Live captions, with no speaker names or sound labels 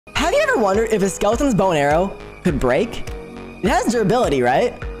Have you ever wondered if a skeleton's bow and arrow could break? It has durability,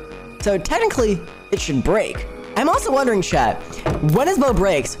 right? So technically, it should break. I'm also wondering, chat, when his bow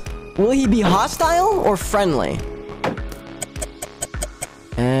breaks, will he be hostile or friendly?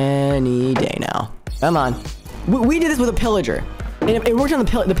 Any day now. Come on. We did this with a pillager. And it worked on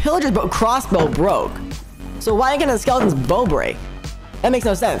the pillager's crossbow broke. So why can't a skeleton's bow break? That makes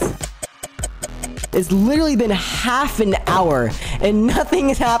no sense. It's literally been half an hour and nothing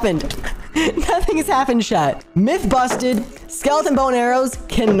has happened. Nothing has happened, chat. Myth busted. Skeleton bow and arrows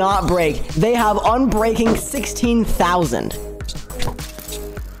cannot break. They have unbreaking 16,000.